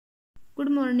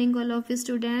Good morning all of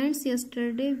students.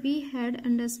 Yesterday we had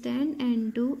understand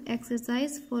and do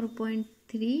exercise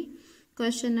 4.3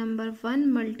 question number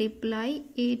 1 multiply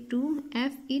a to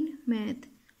f in math.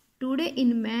 Today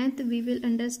in math we will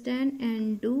understand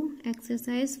and do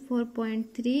exercise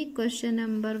 4.3 question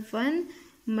number 1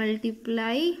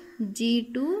 multiply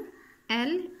g to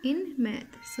l in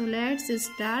math. So let's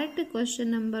start question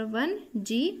number 1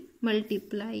 g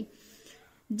multiply.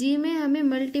 जी में हमें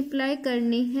multiply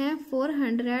करनी है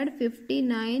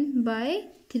 459 bye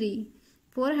 3।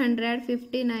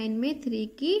 459 में 3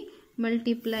 की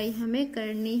multiply हमें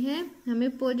करनी है।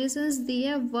 हमें पोजीशंस दी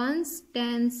है वंस,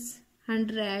 टेंस,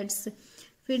 हंड्रेड्स।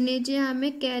 फिर नीचे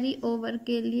हमें कैरी ओवर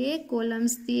के लिए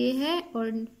कॉलम्स दिए हैं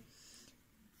और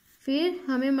फिर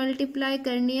हमें मल्टीप्लाई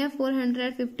करनी है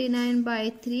 459 बाय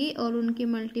 3 और उनकी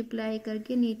मल्टीप्लाई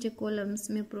करके नीचे कॉलम्स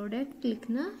में प्रोडक्ट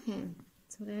लिखना है।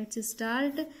 So let's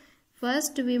start.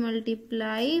 First we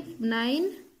multiply 9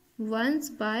 ones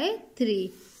by 3.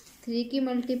 3 की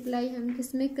मल्टीप्लाई हम किस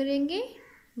में करेंगे?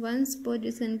 वंस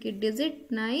पोजीशन की डिजिट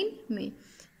 9 में।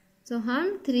 So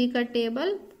हम 3 का टेबल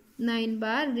 9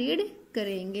 बार रीड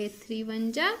करेंगे। 3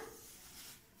 1 जा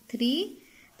 3,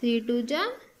 3 2 जा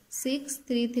 6,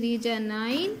 3 3 जा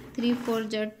 9, 3 4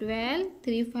 जा 12,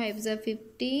 3 5 जा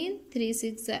 15, 3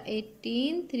 6 जा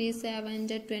 18, 3 7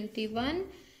 जा 21,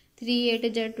 3 8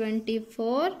 जा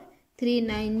 24, 3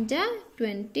 9 जा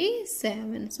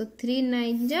 27। सो 3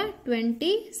 9 जा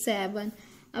 27।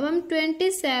 अब हम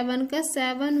 27 का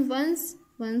 7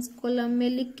 वंस कॉलम में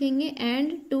लिखेंगे एंड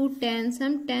 2 टेंस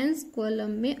हम टेंस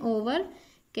कॉलम में ओवर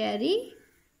कैरी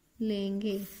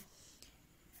लेंगे।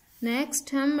 नेक्स्ट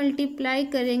हम मल्टीप्लाई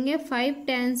करेंगे 5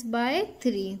 टेंस बाय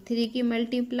 3। 3 की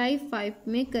मल्टीप्लाई 5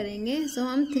 में करेंगे। सो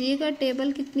हम 3 का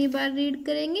टेबल कितनी बार रीड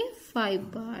करेंगे? 5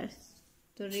 बार।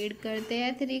 तो रीड करते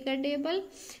हैं 3 का टेबल।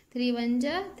 3 1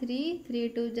 जा 3, 3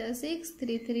 2 जा 6,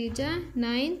 3 3 जा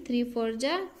 9, 3 4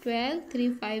 जा 12,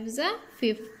 3 5 जा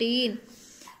 15।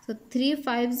 सो 3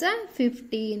 5 जा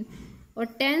 15 और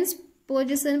टेंस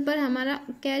पोजीशन पर हमारा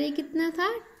कैरी कितना था?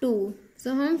 2। सो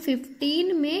हम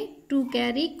 15 में 2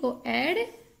 कैरी को ऐड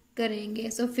करेंगे।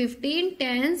 सो 15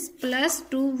 टेंस प्लस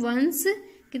 2 वंस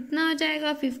कितना हो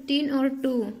जाएगा? 15 और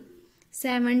 2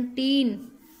 17।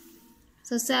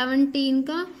 सो 17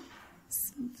 का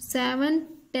 7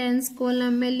 टेंस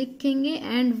कॉलम में लिखेंगे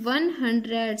एंड 1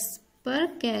 हंड्रेड्स पर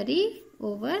कैरी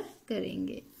ओवर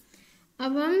करेंगे।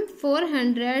 अब हम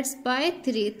 400 बाय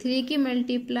 3 की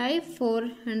मल्टीप्लाई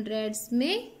 400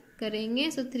 में करेंगे।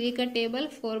 सो 3 का टेबल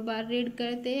 4 बार रीड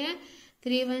करते हैं।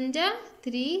 3 1 जा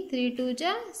 3, 3 2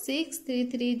 जा 6, 3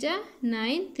 3 जा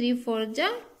 9, 3 4 जा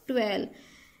 12,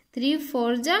 3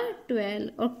 4 जा 12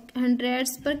 और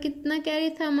हंड्रेड्स पर कितना कैरी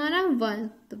था हमारा? 1।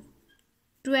 तो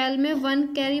 12 में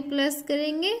 1 कैरी प्लस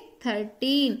करेंगे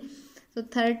 13। तो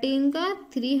 13 का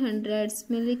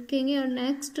 300 में लिखेंगे और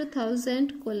नेक्स्ट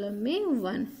 1000 कॉलम में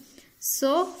 1।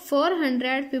 सो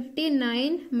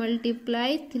 459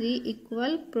 मल्टीप्लाई 3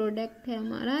 इक्वल प्रोडक्ट है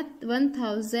हमारा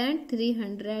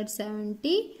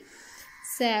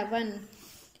 1377।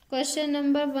 क्वेश्चन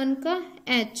नंबर 1 का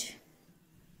एच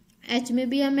में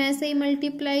भी हम ऐसे ही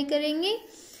मल्टीप्लाई करेंगे।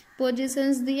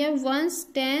 पोजीशंस दिए वंस,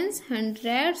 टेंस,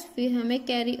 हंड्रेड्स। फिर हमें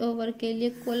कैरी ओवर के लिए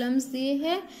कॉलम्स दिए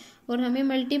हैं और हमें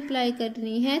मल्टीप्लाई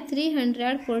करनी है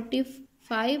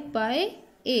 345 बाय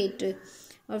 8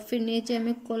 और फिर नीचे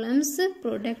हमें कॉलम्स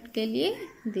प्रोडक्ट के लिए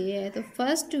दिए हैं। तो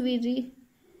first we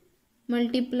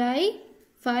multiply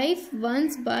 5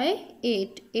 once bye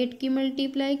 8 की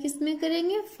मल्टीप्लाई किस में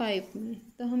करेंगे? 5 में।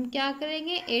 तो हम क्या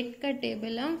करेंगे? 8 का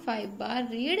टेबल हम 5 बार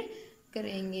रीड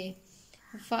करेंगे।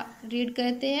 रीड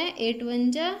करते हैं 8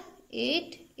 1 जा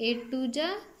 8, 8 2 जा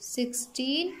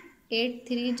 16, 8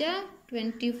 3 जा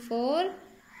 24,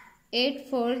 8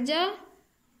 4 जा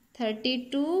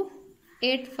 32,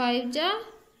 8 5 जा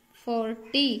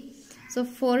 40। सो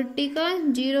 40 का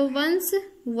 0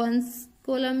 वंस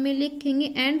कॉलम में लिखेंगे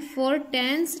एंड 4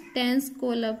 टेंस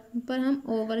कॉलम पर हम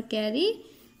ओवर कैरी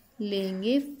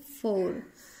लेंगे 4।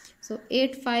 सो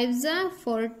 8 5 जा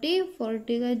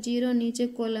 40 का 0 नीचे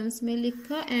कॉलम्स में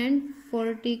लिखा एंड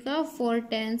 40 का 4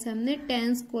 टेंस हमने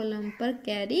टेंस कॉलम पर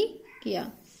कैरी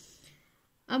किया।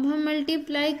 अब हम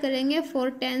मल्टीप्लाई करेंगे 4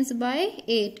 टेंस बाय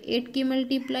 8 की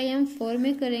मल्टीप्लाई हम 4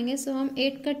 में करेंगे। सो हम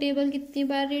 8 का टेबल कितनी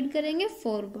बार रीड करेंगे?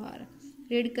 4 बार।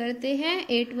 रीड करते हैं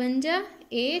 8 1 जा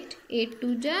 8, 8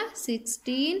 2 जा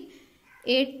 16,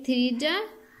 8 3 जा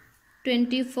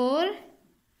 24,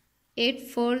 8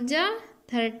 4 जा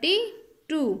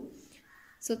 32।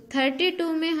 सो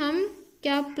 32 में हम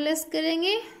क्या प्लस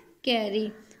करेंगे? कैरी।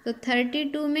 तो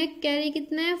 32 में कैरी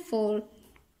कितना है? 4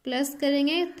 प्लस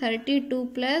करेंगे 32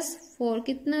 प्लस 4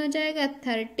 कितना हो जाएगा?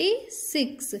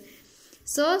 36।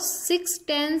 सो 6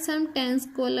 टेंस हम टेंस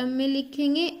कॉलम में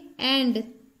लिखेंगे एंड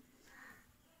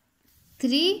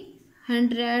 3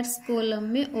 हंड्रेड्स कॉलम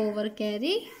में ओवर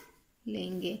कैरी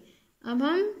लेंगे। अब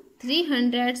हम 3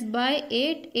 हंड्रेड्स बाय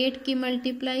 8 की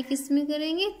मल्टीप्लाई किस में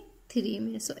करेंगे? 3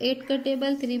 में। सो 8 का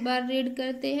टेबल 3 बार रीड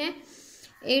करते हैं।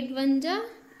 8 1 जा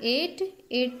 8,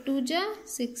 8 2 जा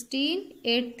 16,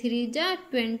 8 3 जा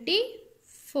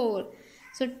 24।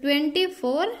 सो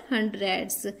 24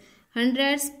 हंड्रेड्स।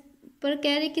 हंड्रेड्स पर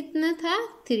कैरी कितना था?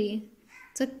 3।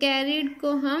 सो कैरीड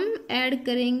को हम ऐड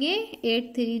करेंगे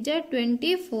 8 3 जा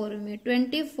 24 में।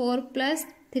 24 प्लस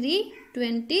 3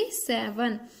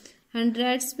 27।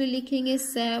 हंड्रेड्स में लिखेंगे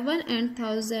 7 एंड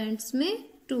थाउजेंड्स में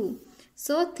 2।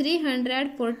 सो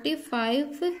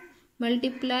 345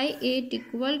 मल्टीप्लाई 8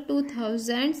 इक्वल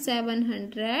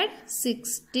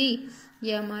 2760।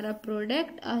 ये हमारा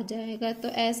प्रोडक्ट आ जाएगा। तो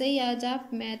ऐसे ही आज आप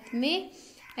मैथ में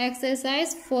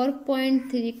एक्सरसाइज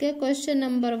 4.3 के क्वेश्चन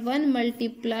नंबर 1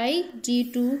 मल्टीप्लाई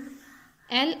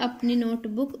G2L अपनी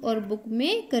नोटबुक और बुक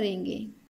में करेंगे।